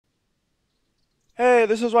Hey,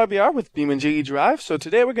 this is WhyBeAre with BeamNG.drive. So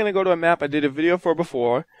today we're going to go to a map I did a video for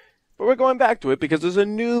before, but we're going back to it because there's a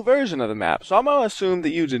new version of the map. So I'm going to assume that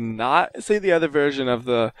you did not see the other version of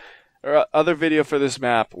the other video for this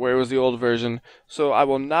map where it was the old version. So I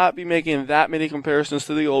will not be making that many comparisons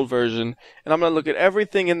to the old version, and I'm going to look at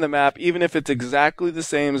everything in the map even if it's exactly the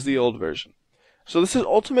same as the old version. So this is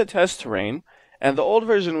Ultimate Test Terrain. And the old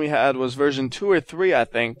version we had was version 2 or 3, I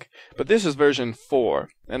think, but this is version 4.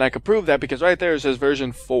 And I could prove that because right there it says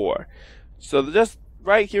version 4. So just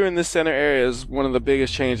right here in this center area is one of the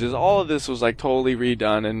biggest changes. All of this was like totally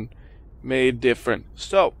redone and made different.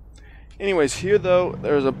 So, anyways, here though,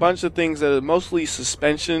 there's a bunch of things that are mostly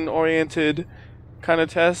suspension oriented kind of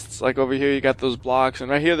tests. Like over here you got those blocks, and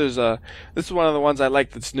right here this is one of the ones I like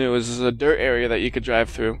that's new. This is a dirt area that you could drive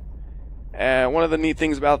through. And one of the neat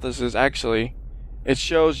things about this is actually it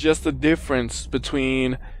shows just the difference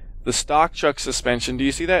between the stock truck suspension. Do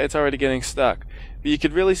you see that? It's already getting stuck. But you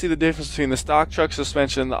could really see the difference between the stock truck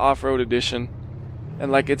suspension and the off-road edition,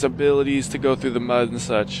 and like its abilities to go through the mud and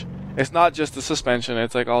such. It's not just the suspension,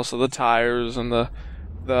 it's like also the tires and the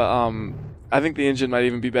I think the engine might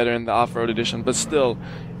even be better in the off-road edition, but still,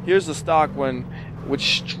 here's the stock one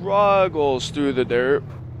which struggles through the dirt.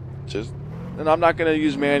 And I'm not going to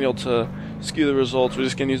use manual to skew the results. We're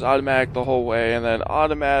just going to use automatic the whole way, and then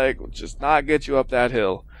automatic will just not get you up that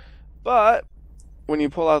hill. But when you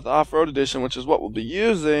pull out the off-road edition, which is what we'll be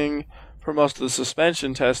using for most of the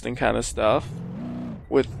suspension testing kind of stuff,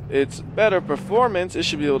 with its better performance, it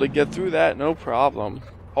should be able to get through that no problem.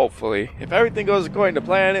 Hopefully. If everything goes according to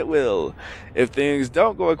plan, it will. If things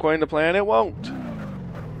don't go according to plan, it won't.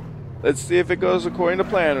 Let's see if it goes according to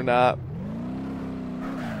plan or not.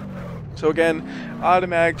 So again,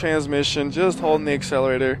 automatic transmission, just holding the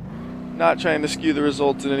accelerator, not trying to skew the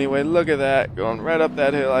results in any way. Look at that, going right up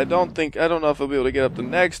that hill. I don't know if I'll be able to get up the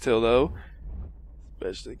next hill though,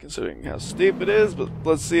 especially considering how steep it is, but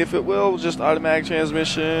let's see if it will. Just automatic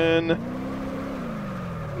transmission.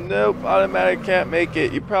 Nope, automatic can't make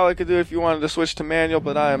it. You probably could do it if you wanted to switch to manual,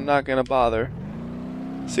 but I am not going to bother.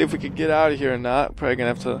 See if we could get out of here or not. Probably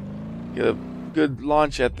going to have to get a good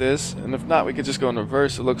launch at this, and if not, we could just go in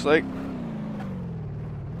reverse, it looks like.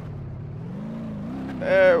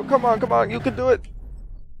 There, come on, you can do it.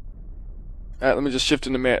 Alright, let me just shift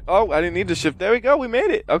into oh, I didn't need to shift. There we go, we made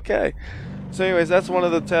it. Okay. So anyways, that's one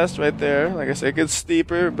of the tests right there. Like I said, it gets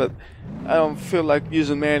steeper, but I don't feel like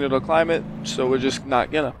using manual to climb it, so we're just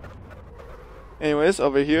not gonna. Anyways,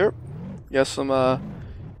 over here, you got some of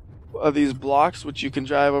these blocks which you can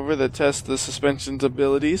drive over that test the suspension's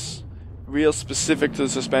abilities. Real specific to the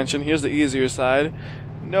suspension. Here's the easier side.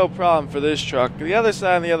 No problem for this truck. The other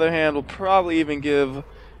side, on the other hand, will probably even give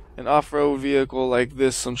an off-road vehicle like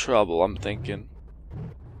this some trouble, I'm thinking.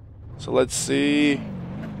 So let's see.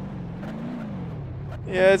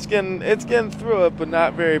 Yeah, it's getting through it, but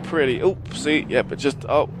not very pretty. Oop, see, yep, it just,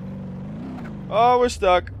 oh, we're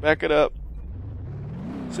stuck. Back it up.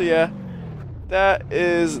 So yeah, that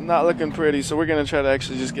is not looking pretty. So we're gonna try to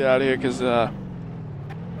actually just get out of here because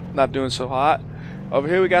not doing so hot. Over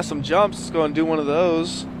here we got some jumps. Let's go and do one of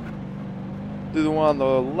those. Do the one on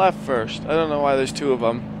the left first. I don't know why there's two of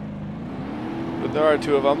them, but there are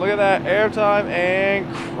two of them. Look at that, airtime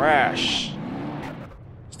and crash.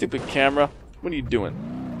 Stupid camera, what are you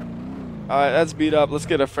doing? Alright, that's beat up. Let's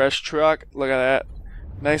get a fresh truck. Look at that,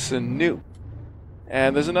 nice and new.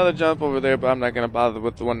 And there's another jump over there, but I'm not gonna bother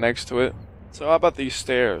with the one next to it. So how about these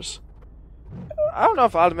stairs? I don't know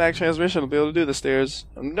if automatic transmission will be able to do the stairs.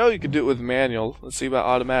 I know you could do it with manual. Let's see about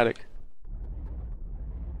automatic.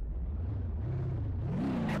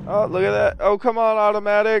 Oh, look at that. Oh, come on,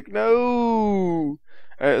 automatic. No.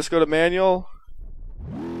 Alright, let's go to manual.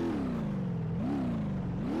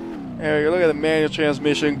 There you go. Look at the manual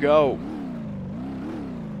transmission go.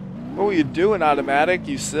 What were you doing, automatic?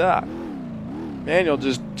 You suck. Manual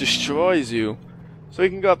just destroys you. So you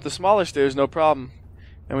can go up the smaller stairs, no problem.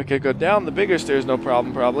 And we could go down the bigger stairs, no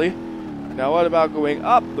problem, probably. Now what about going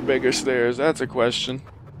up the bigger stairs? That's a question.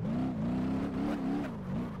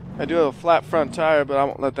 I do have a flat front tire, but I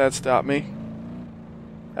won't let that stop me.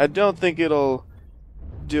 I don't think it'll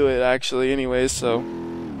do it, actually, anyways, so.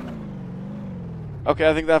 Okay,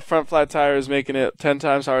 I think that front flat tire is making it 10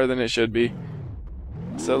 times harder than it should be.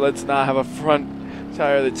 So let's not have a front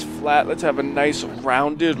tire that's flat. Let's have a nice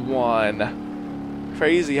rounded one.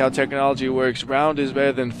 Crazy how technology works. Round is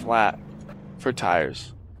better than flat for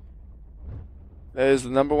tires. That is the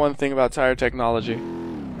 #1 thing about tire technology.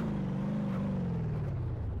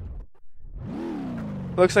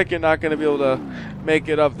 Looks like you're not going to be able to make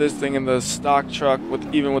it up this thing in the stock truck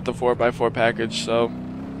even with the 4x4 package, so.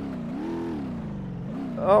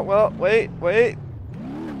 Oh, well, wait.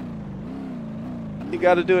 You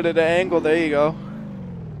gotta do it at an angle. There you go.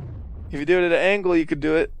 If you do it at an angle, you could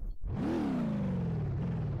do it.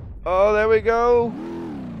 Oh, there we go.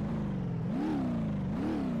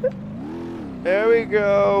 There we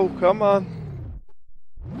go. Come on.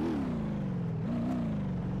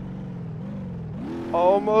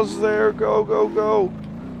 Almost there. Go, go, go.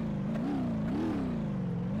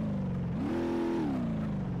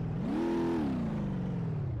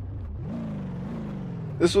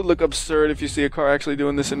 This would look absurd if you see a car actually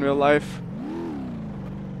doing this in real life.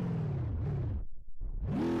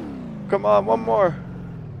 Come on, one more.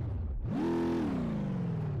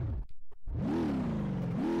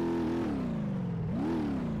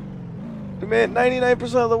 We made it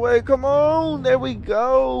 99% of the way. Come on, there we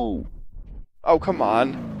go. Oh, come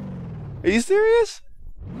on. Are you serious?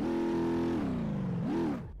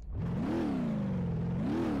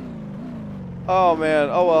 Oh, man.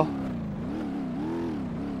 Oh, well.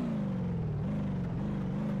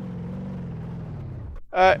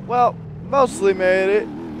 Alright, well, mostly made it.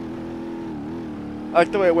 I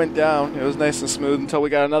like the way it went down. It was nice and smooth until we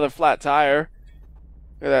got another flat tire.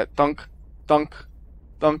 Look at that. Thunk, thunk,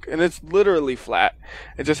 thunk. And it's literally flat.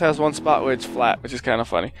 It just has one spot where it's flat, which is kind of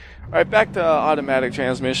funny. Alright, back to automatic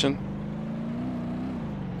transmission.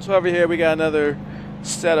 So over here we got another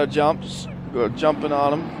set of jumps. Go jumping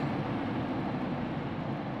on them.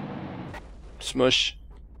 Smush.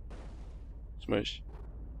 Smush.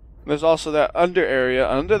 There's also that under area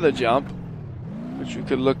under the jump, which we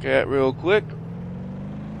could look at real quick.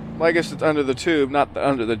 Well, I guess it's under the tube, not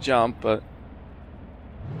under the jump, but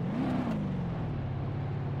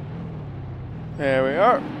there we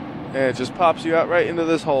are. And it just pops you out right into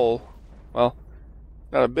this hole. Well,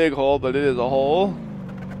 not a big hole, but it is a hole.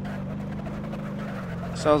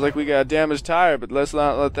 Sounds like we got a damaged tire, but let's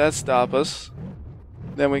not let that stop us.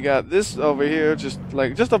 Then we got this over here, just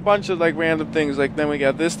a bunch of like random things. Like then we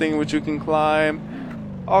got this thing which you can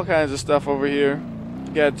climb, all kinds of stuff over here.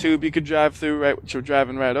 You got a tube you could drive through, right? Which you're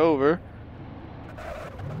driving right over.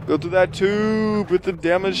 Go through that tube with the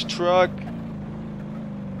damaged truck.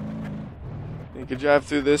 You can drive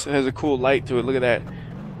through this. It has a cool light to it. Look at that,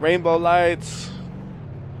 rainbow lights.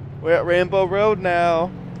 We're at Rainbow Road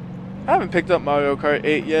now. I haven't picked up Mario Kart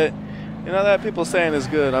 8 yet. You know that people saying is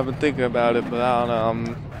good. I've been thinking about it, but I don't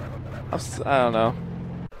know. I don't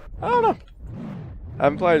know. I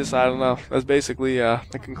haven't played this. I don't know. That's basically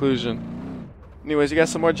the conclusion. Anyways, you got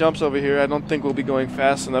some more jumps over here. I don't think we'll be going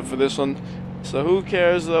fast enough for this one. So who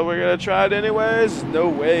cares though? We're gonna try it anyways. No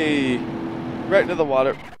way. Right into the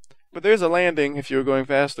water. But there's a landing. If you were going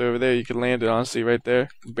faster over there, you could land it on. See right there?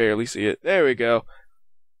 Barely see it. There we go.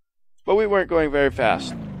 But we weren't going very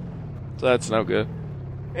fast, so that's no good.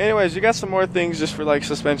 Anyways, you got some more things just for like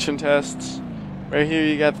suspension tests. Right here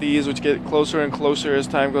you got these which get closer and closer as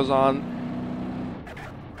time goes on.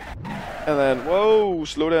 And then, whoa,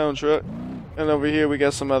 slow down truck. And over here we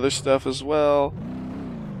got some other stuff as well.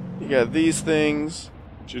 You got these things,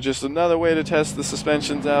 which are just another way to test the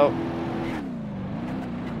suspensions out.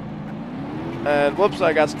 And whoops,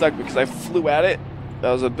 I got stuck because I flew at it.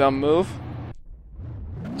 That was a dumb move.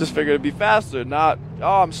 Just figured it'd be faster, not,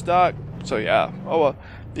 oh, I'm stuck. So yeah, oh well.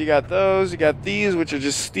 You got those, you got these, which are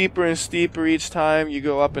just steeper and steeper each time you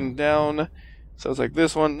go up and down. So it's like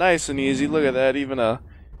this one, nice and easy. Look at that, even a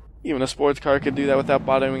sports car could do that without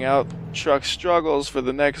bottoming out. Truck struggles for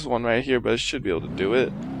the next one right here, but it should be able to do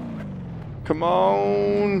it. Come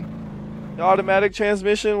on, automatic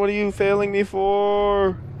transmission. What are you failing me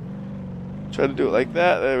for? Try to do it like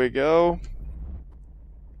that. There we go.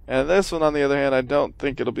 And this one, on the other hand, I don't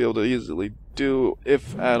think it'll be able to easily do,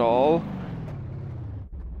 if at all.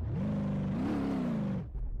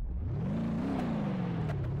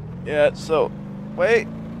 Yeah, so, wait,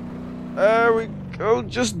 there we go,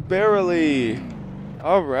 just barely.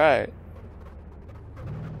 Alright.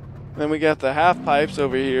 Then we got the half pipes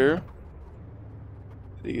over here.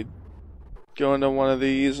 So you could go into one of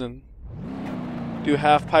these and do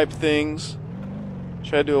half pipe things.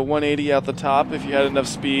 Try to do a 180 out the top if you had enough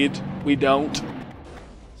speed. We don't. So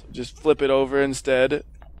just flip it over instead.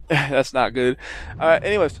 That's not good. Alright,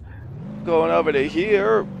 anyways, going over to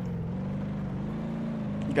here.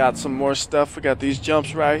 Got some more stuff. We got these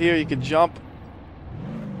jumps right here. You can jump.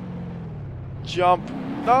 Jump.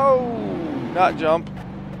 No! Not jump.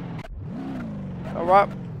 Alright.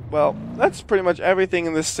 Well, that's pretty much everything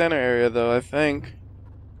in this center area, though, I think.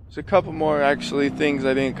 There's a couple more, actually, things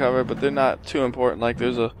I didn't cover, but they're not too important. Like,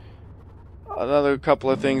 there's another couple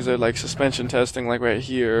of things that are, like, suspension testing, like, right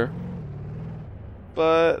here.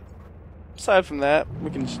 But aside from that, we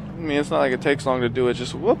can, I mean, it's not like it takes long to do it,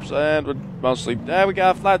 just whoops, and we're mostly, we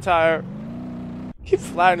got a flat tire. keep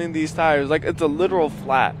flattening these tires like it's a literal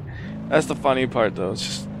flat. That's the funny part though. It's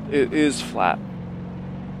just, it is flat.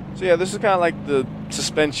 So yeah, this is kind of like the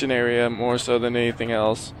suspension area more so than anything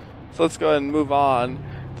else. So let's go ahead and move on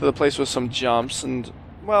to the place with some jumps. And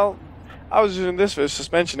well, I was using this for the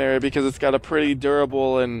suspension area because it's got a pretty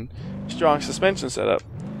durable and strong suspension setup.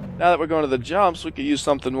 Now that we're going to the jumps, we could use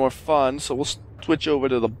something more fun. So we'll switch over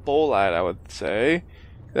to the Bolide, I would say.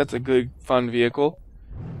 That's a good, fun vehicle.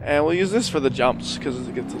 And we'll use this for the jumps because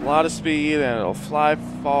it gets a lot of speed and it'll fly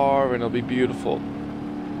far and it'll be beautiful.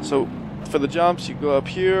 So for the jumps, you go up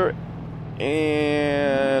here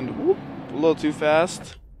and whoop, a little too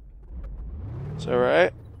fast. It's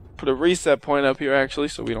alright. Put a reset point up here actually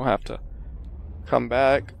so we don't have to come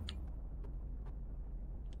back.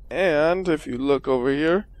 And if you look over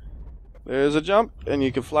here, there's a jump and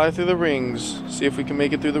you can fly through the rings. See if we can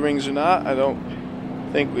make it through the rings or not. I don't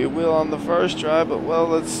think we will on the first try, but well,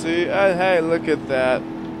 let's see. Hey, look at that.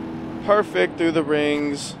 Perfect through the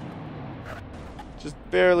rings. Just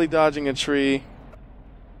barely dodging a tree.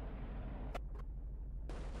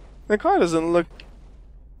 The car doesn't look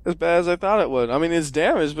as bad as I thought it would. I mean, it's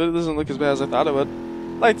damaged, but it doesn't look as bad as I thought it would.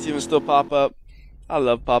 Lights even still pop up. I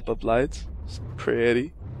love pop-up lights. It's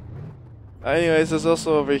pretty. Anyways, there's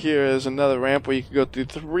also over here is another ramp where you can go through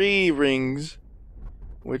 3 rings,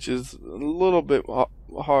 which is a little bit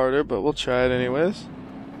harder, but we'll try it anyways.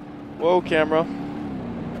 Whoa, camera.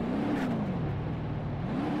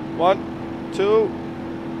 1, 2,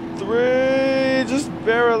 3, just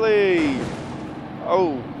barely.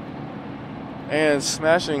 Oh. And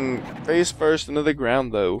smashing face first into the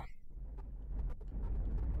ground though.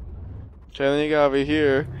 Okay, then you got over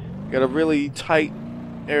here, you got a really tight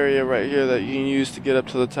area right here that you can use to get up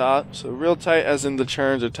to the top. So real tight as in the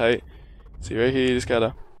turns are tight. See right here, you just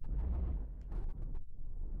gotta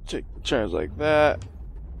take turns like that.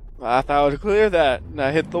 I thought I would clear that, and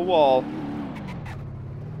I hit the wall.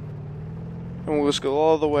 And we'll just go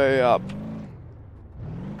all the way up.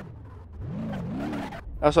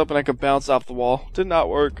 I was hoping I could bounce off the wall. Did not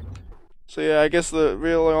work. So yeah, I guess the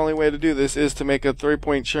real only way to do this is to make a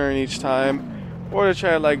 3-point turn each time, or to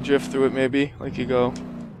try to like drift through it maybe, like you go.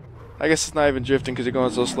 I guess it's not even drifting because you're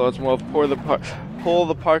going so slow. It's more of pull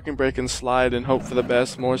the parking brake and slide and hope for the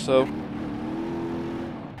best, more so.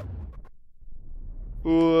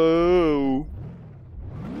 Whoa.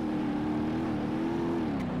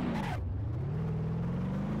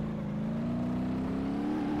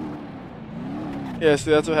 Yeah,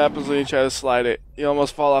 see, that's what happens when you try to slide it. You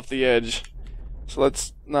almost fall off the edge. So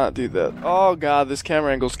let's not do that. Oh god, this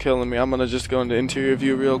camera angle's killing me. I'm gonna just go into interior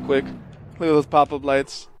view real quick. Look at those pop-up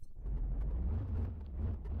lights.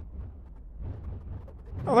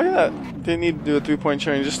 Oh, look at that. Didn't need to do a 3-point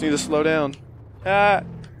turn, you just need to slow down. Ah.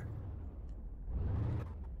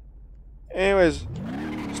 Anyways,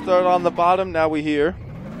 start on the bottom, now we here.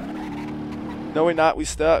 No, we're not, we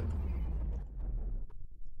stuck.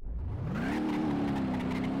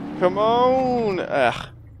 Come on! Ugh.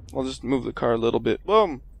 I'll just move the car a little bit.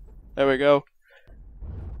 Boom! There we go.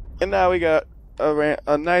 And now we got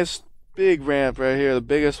a nice big ramp right here, the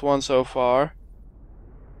biggest one so far.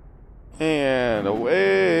 And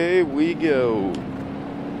away we go.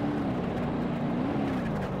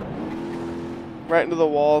 Right into the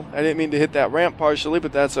wall. I didn't mean to hit that ramp partially,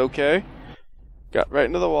 but that's okay. Got right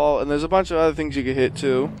into the wall, and there's a bunch of other things you can hit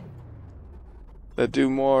too that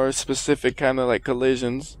do more specific kind of like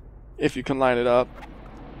collisions if you can line it up.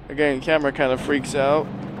 Again, camera kind of freaks out.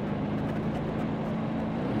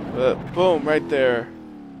 But boom, right there.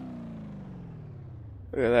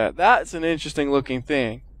 Look at that. That's an interesting looking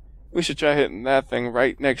thing. We should try hitting that thing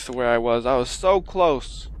right next to where I was. I was so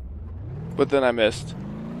close, but then I missed.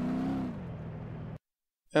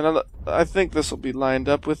 And I think this will be lined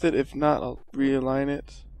up with it. If not, I'll realign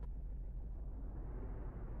it.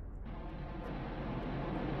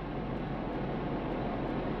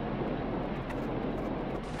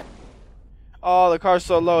 Oh, the car's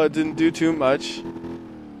so low it didn't do too much.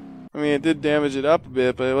 I mean, it did damage it up a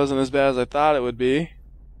bit, but it wasn't as bad as I thought it would be.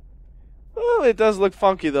 Oh, it does look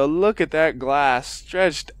funky though. Look at that glass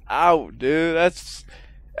stretched out, dude. That's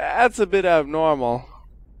a bit abnormal.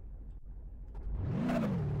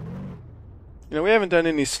 You know, we haven't done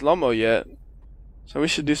any slow-mo yet, so we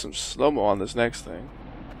should do some slow-mo on this next thing.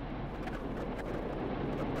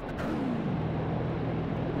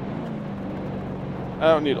 I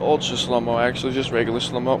don't need ultra slow-mo, actually, just regular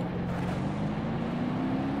slow-mo.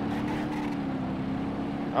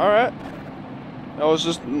 Alright. That was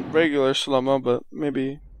just regular slow-mo, but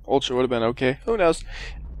maybe ultra would have been okay. Who knows?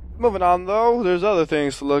 Moving on, though, there's other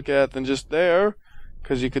things to look at than just there,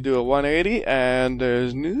 because you could do a 180, and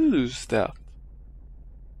there's new stuff.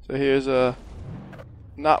 So here's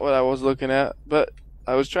not what I was looking at, but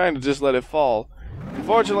I was trying to just let it fall.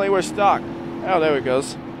 Unfortunately, we're stuck. Oh, there it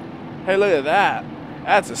goes. Hey, look at that.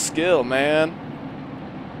 That's a skill, man.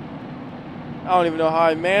 I don't even know how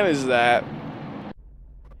I managed that.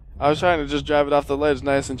 I was trying to just drive it off the ledge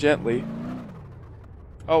nice and gently.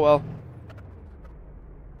 Oh well.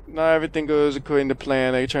 Not everything goes according to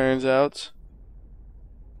plan, it turns out.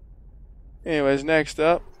 Anyways, next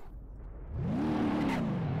up.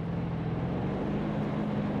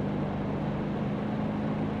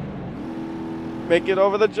 Make it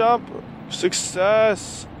over the jump.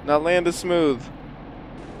 Success. Now land it smooth.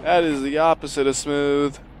 That is the opposite of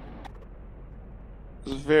smooth.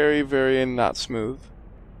 It's very, very not smooth.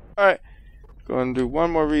 Alright. Go and do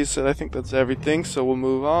one more reset. I think that's everything. So we'll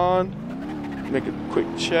move on. Make a quick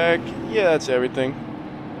check. Yeah, that's everything.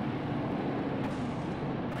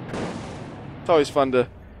 It's always fun to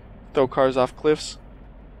throw cars off cliffs.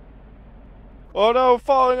 Oh no,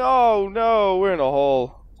 falling. Oh no, we're in a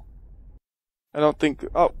hole. I don't think.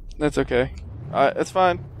 Oh, that's okay. Alright, that's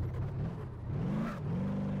fine.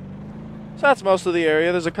 So that's most of the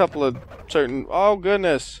area. There's a couple of certain. Oh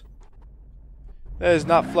goodness. That is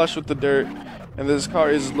not flush with the dirt. And this car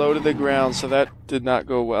is low to the ground, so that did not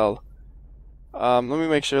go well. Let me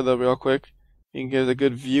make sure though real quick. You can get a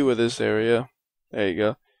good view of this area. There you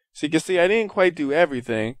go. So you can see I didn't quite do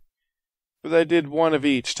everything, but I did one of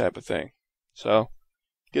each type of thing. So,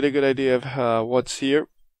 get a good idea of what's here.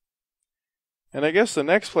 And I guess the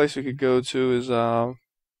next place we could go to is, well,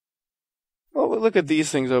 we'll look at these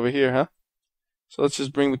things over here, huh? So let's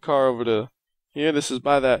just bring the car over to here. This is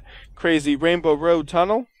by that crazy Rainbow Road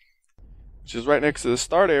tunnel, which is right next to the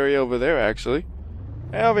start area over there, actually.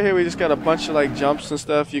 And over here we just got a bunch of like jumps and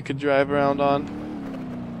stuff you could drive around on.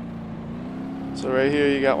 So right here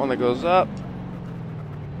you got one that goes up,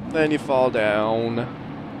 then you fall down.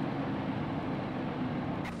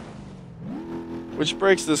 Which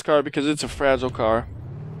breaks this car because it's a fragile car.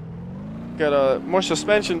 Got a more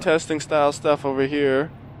suspension testing style stuff over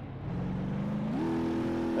here.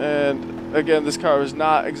 And again, this car is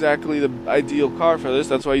not exactly the ideal car for this.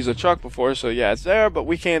 That's why I used a truck before. So yeah, it's there, but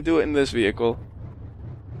we can't do it in this vehicle.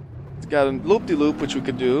 It's got a loop-de-loop, which we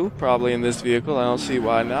could do probably in this vehicle. I don't see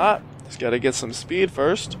why not. Just got to get some speed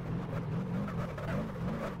first.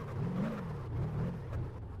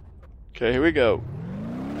 Okay, here we go.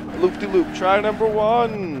 Loop-de-loop, try number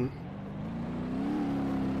one.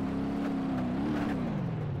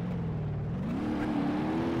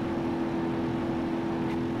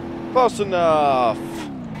 Close enough.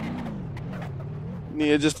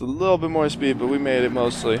 Needed just a little bit more speed, but we made it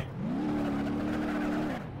mostly.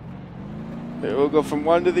 Okay, we'll go from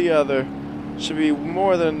one to the other. Should be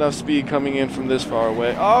more than enough speed coming in from this far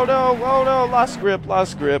away. Oh no, lost grip,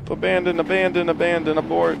 lost grip. Abandon, abandon, abandon,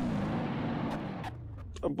 abort.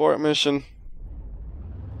 Abort mission.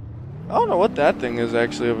 I don't know what that thing is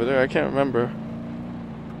actually over there. I can't remember.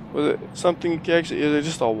 Was it something you can actually, is it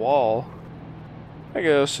just a wall? I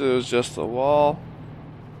guess it was just a wall.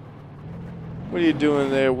 What are you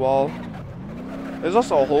doing there, wall? There's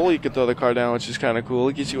also a hole you could throw the car down, which is kind of cool.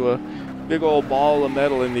 It gives you a big old ball of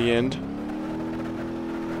metal in the end.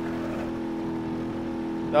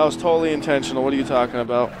 That was totally intentional. What are you talking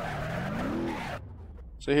about?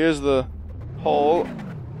 So here's the hole.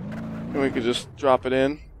 And we could just drop it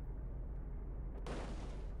in.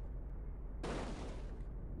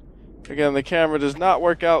 Again, the camera does not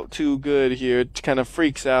work out too good here. It kind of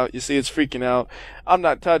freaks out. You see it's freaking out. I'm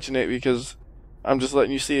not touching it because I'm just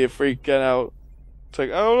letting you see it freaking out. It's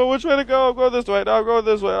like, I don't know which way to go. I'll go this way. I'll go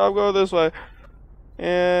this way. I'll go this way.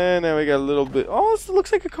 And then we got a little bit. Oh, it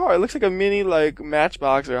looks like a car. It looks like a mini, like,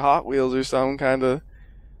 Matchbox or Hot Wheels or some kind of,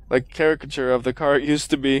 like, caricature of the car it used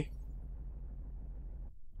to be.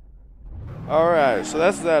 Alright, so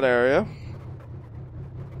that's that area.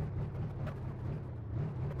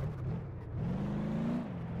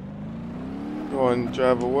 Go and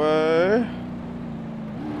drive away.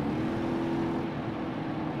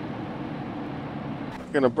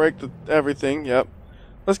 Gonna break everything, yep.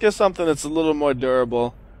 Let's get something that's a little more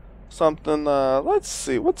durable. Something, let's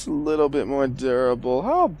see, what's a little bit more durable?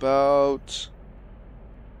 How about,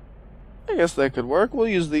 I guess that could work. We'll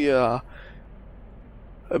use the,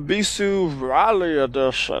 Ibisu Rally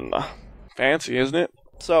Edition. Fancy, isn't it?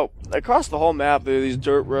 So, across the whole map, there are these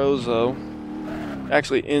dirt roads, though.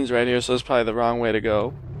 Actually ends right here, so it's probably the wrong way to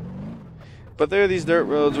go. But there are these dirt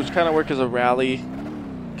roads, which kind of work as a rally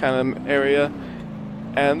kind of area.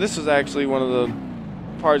 And this is actually one of the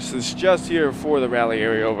parts that's just here for the rally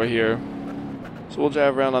area over here. So we'll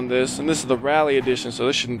drive around on this, and this is the rally edition, so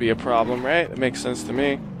this shouldn't be a problem, right? It makes sense to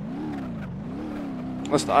me.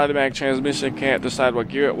 Unless the automatic transmission can't decide what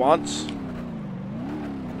gear it wants.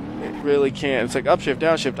 It really can't. It's like upshift,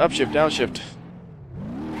 downshift, upshift, downshift.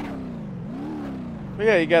 But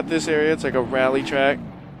yeah, you got this area. It's like a rally track.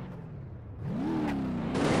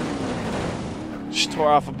 Just tore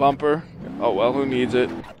off a bumper. Oh well, who needs it?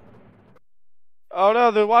 Oh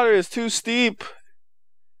no, the water is too steep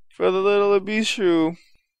for the little Ibishu.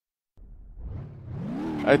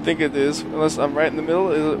 I think it is, unless I'm right in the middle.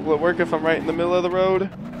 Will it work if I'm right in the middle of the road?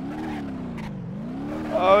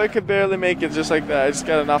 Oh, it could barely make it just like that. I just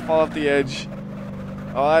gotta not fall off the edge.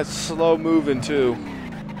 Oh, that's slow moving too.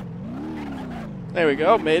 There we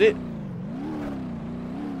go, made it.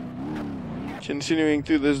 Continuing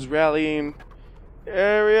through this rallying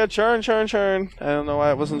area. Churn, churn, churn. I don't know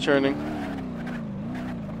why it wasn't churning.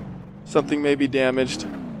 Something may be damaged.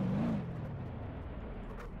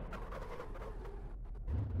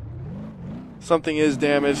 Something is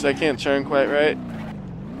damaged. I can't churn quite right.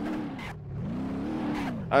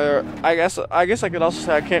 I guess I could also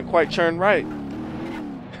say I can't quite churn right.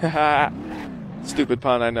 Stupid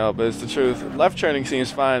pun, I know, but it's the truth. Left churning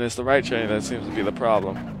seems fine. It's the right churning that seems to be the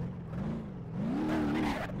problem.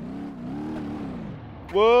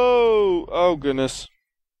 Whoa! Oh goodness.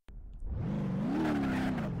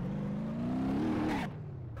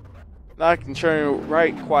 Now I can churn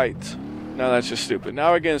right quite. No, that's just stupid.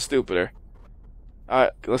 Now we're getting stupider.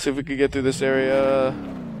 Alright, let's see if we can get through this area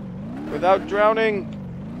without drowning.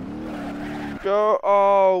 Go.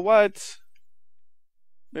 Oh, what?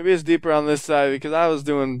 Maybe it's deeper on this side because I was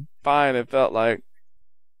doing fine, it felt like.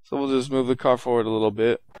 So we'll just move the car forward a little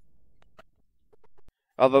bit.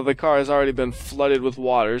 Although the car has already been flooded with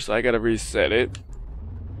water, so I gotta reset it.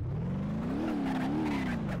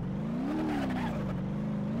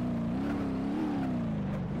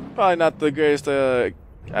 Probably not the greatest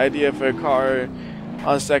idea for a car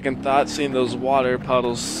on second thought, seeing those water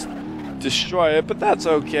puddles destroy it, but that's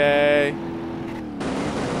okay.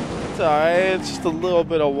 It's alright, it's just a little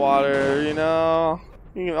bit of water, you know?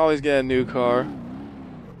 You can always get a new car.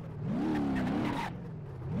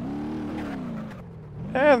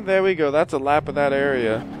 And there we go, that's a lap of that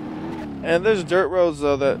area. And there's dirt roads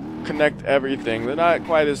though that connect everything. They're not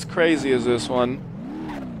quite as crazy as this one.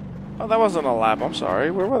 Oh, that wasn't a lap, I'm sorry.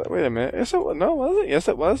 Wait a minute. Yes, it was. No, was it? Yes,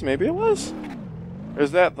 it was. Maybe it was. Or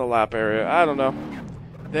is that the lap area? I don't know.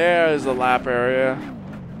 There's the lap area.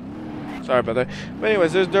 Sorry about that. But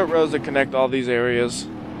anyways, there's dirt roads that connect all these areas.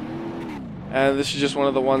 And this is just one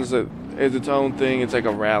of the ones that is its own thing. It's like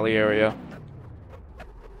a rally area.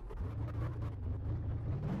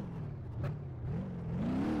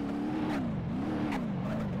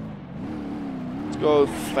 Let's go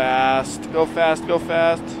fast. Go fast, go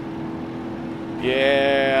fast.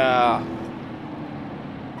 Yeah.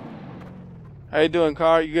 How you doing,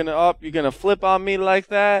 car? You gonna flip on me like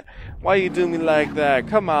that? Why you do me like that?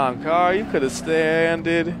 Come on, car. You could have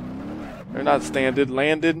standed. Or not standed,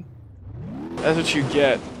 landed. That's what you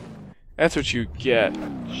get. That's what you get.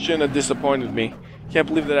 Shouldn't have disappointed me. Can't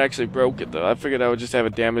believe that I actually broke it, though. I figured I would just have a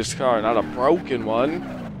damaged car, not a broken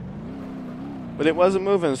one. But it wasn't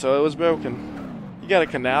moving, so it was broken. You got a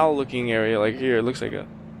canal-looking area like here. It looks like a...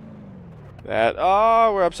 That...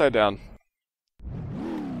 Oh, we're upside down.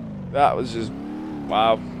 That was just...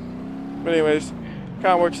 Wow. But anyways,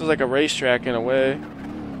 kind of works as like a racetrack in a way.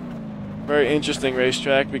 Very interesting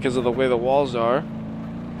racetrack because of the way the walls are.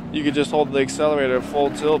 You could just hold the accelerator at full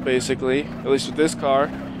tilt, basically, at least with this car,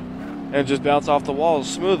 and just bounce off the walls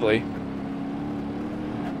smoothly.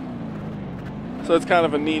 So it's kind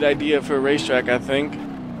of a neat idea for a racetrack, I think.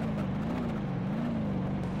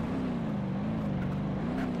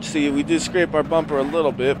 See, we did scrape our bumper a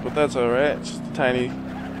little bit, but that's alright. It's just a tiny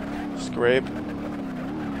scrape.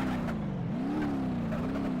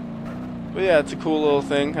 But yeah, it's a cool little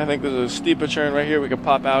thing. I think there's a steeper turn right here. We can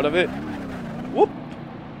pop out of it. Whoop!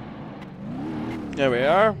 There we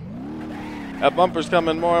are. That bumper's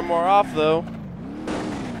coming more and more off, though.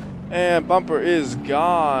 And bumper is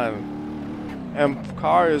gone. And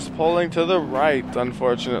car is pulling to the right,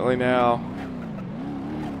 unfortunately, now.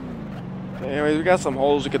 Anyways, we got some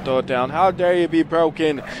holes we could throw it down. How dare you be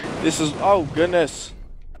broken? This is... Oh, goodness.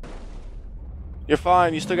 You're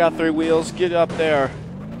fine. You still got 3 wheels. Get up there.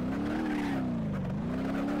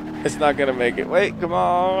 It's not gonna make it. Wait, come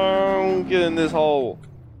on. Get in this hole.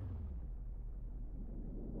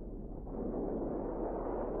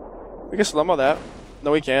 We can slow-mo that.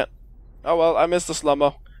 No, we can't. Oh well, I missed the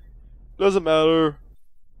slow-mo. Doesn't matter.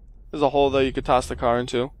 There's a hole that you could toss the car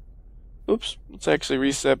into. Oops. Let's actually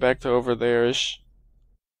reset back to over there-ish.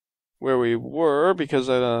 Where we were, because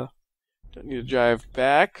I don't need to drive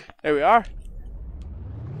back. There we are.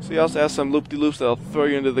 So So you also have some loop-de-loops that'll throw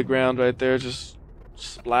you into the ground right there, just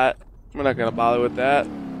splat. We're not gonna bother with that,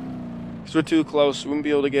 because we're too close. We wouldn't be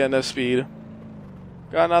able to get enough speed.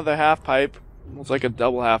 Got another half pipe. It's like a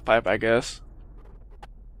double half pipe, I guess.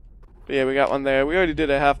 But yeah, we got one there. We already did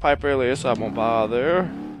a half pipe earlier, so I won't bother.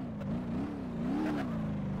 And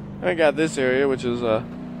we got this area, which is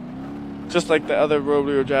just like the other road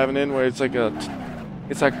we were driving in, where it's like a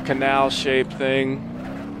canal-shaped thing.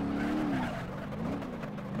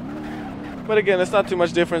 But again, it's not too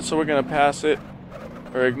much different, so we're gonna pass it,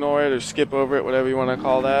 or ignore it, or skip over it, whatever you want to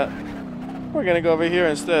call that. We're gonna go over here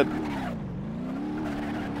instead.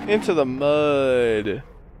 Into the mud.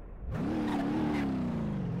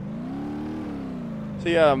 So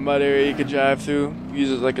yeah, a mud area you could drive through.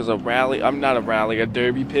 Use it like as a rally. I'm not a rally, a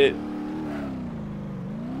derby pit.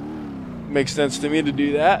 Makes sense to me to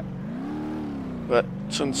do that. But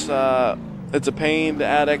since it's a pain to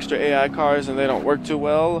add extra AI cars and they don't work too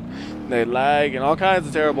well, and they lag and all kinds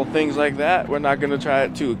of terrible things like that, we're not going to try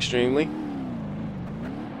it too extremely.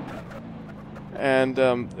 And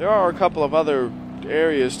there are a couple of other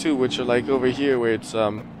areas too, which are like over here where it's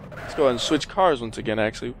let's go ahead and switch cars once again,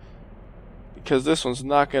 actually, because this one's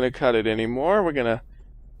not going to cut it anymore. We're going to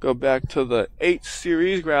go back to the 8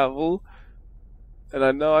 series gravel. And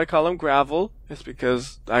I know I call him gravel. It's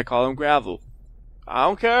because I call him gravel. I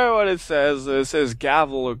don't care what it says. It says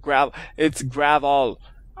gavel or gravel. It's gravel.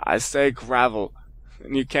 I say gravel.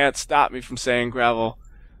 And you can't stop me from saying gravel.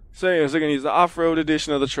 So anyways, we're going to use the off-road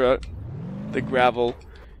edition of the truck. The gravel.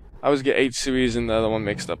 I always get 8 series and the other one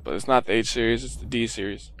mixed up. But it's not the 8 series. It's the D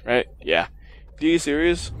series. Right? Yeah. D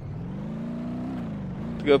series.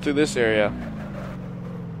 To go through this area.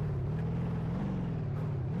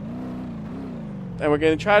 And we're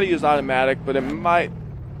going to try to use automatic, but it might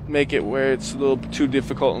make it where it's a little too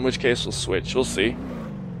difficult, in which case we'll switch. We'll see.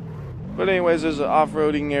 But anyways, there's an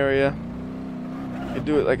off-roading area. You could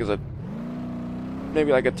do it like as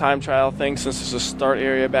maybe like a time trial thing, since there's a start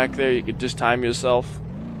area back there. You could just time yourself.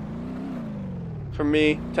 For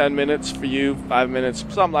me, 10 minutes. For you, 5 minutes.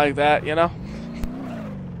 Something like that, you know?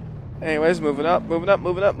 Anyways, moving up, moving up,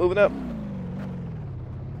 moving up, moving up.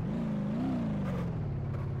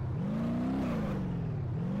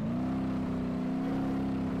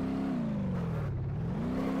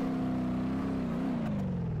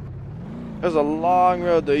 There's a long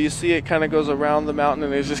road though. You see it kind of goes around the mountain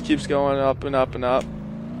and it just keeps going up and up and up.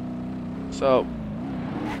 So,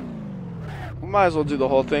 we might as well do the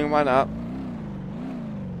whole thing. Why not?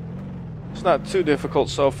 It's not too difficult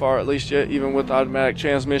so far, at least yet, even with automatic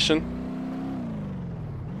transmission.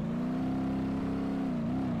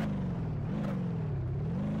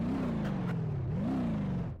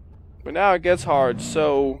 But now it gets hard,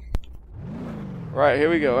 so... Right, here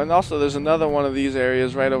we go. And also there's another one of these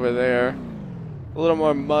areas right over there. A little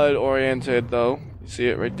more mud oriented though. You see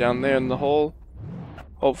it right down there in the hole.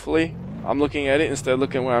 Hopefully. I'm looking at it instead of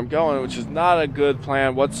looking where I'm going, which is not a good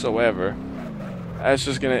plan whatsoever. That's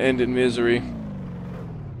just going to end in misery.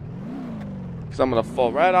 Because I'm going to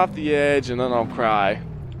fall right off the edge and then I'll cry.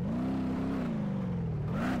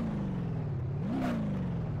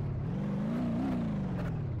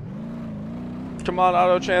 Come on,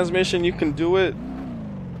 auto transmission, you can do it.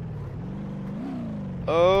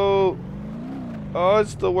 Oh,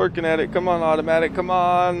 it's still working at it. Come on, automatic, come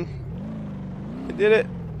on. It did it.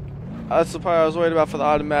 That's the part I was worried about for the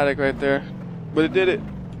automatic right there. But it did it.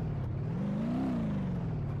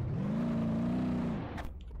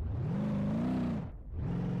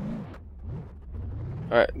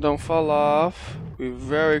 Alright, don't fall off. Be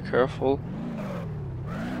very careful.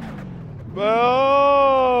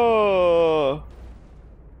 Oh!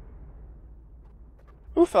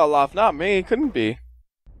 Who fell off? Not me. It couldn't be.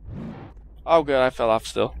 Oh, good. I fell off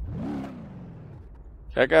still.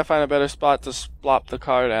 Okay, I gotta find a better spot to splop the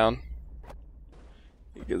car down.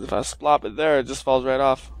 Because if I splop it there, it just falls right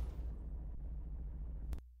off.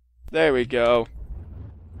 There we go.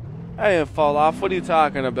 I didn't fall off. What are you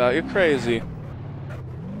talking about? You're crazy.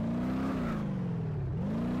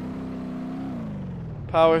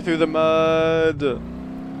 Power through the mud.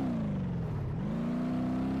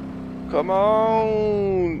 Come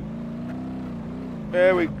on.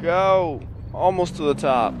 There we go. Almost to the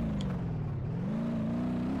top.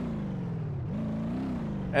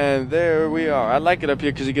 And there we are. I like it up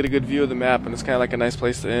here because you get a good view of the map and it's kind of like a nice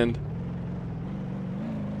place to end.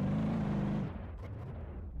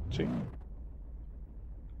 See?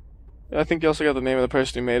 I think you also got the name of the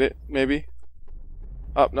person who made it, maybe.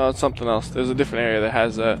 Oh, no, it's something else. There's a different area that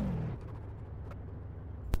has that.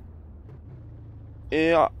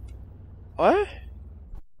 Yeah. What?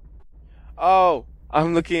 Oh,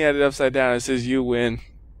 I'm looking at it upside down. It says you win.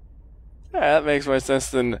 Yeah, that makes more sense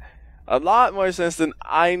than a lot more sense than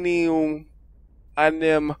Anim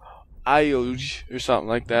Ioj or something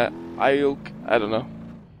like that. Iok, I don't know.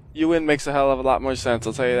 UN makes a hell of a lot more sense,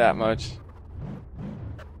 I'll tell you that much.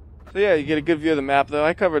 So yeah, you get a good view of the map though.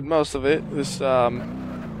 I covered most of it. This you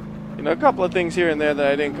know, a couple of things here and there that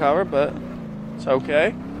I didn't cover, but it's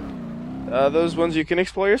okay. Those ones you can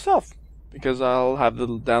explore yourself, because I'll have the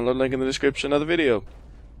download link in the description of the video.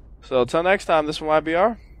 So until next time, this is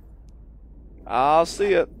WhyBeAre. I'll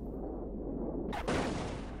see ya.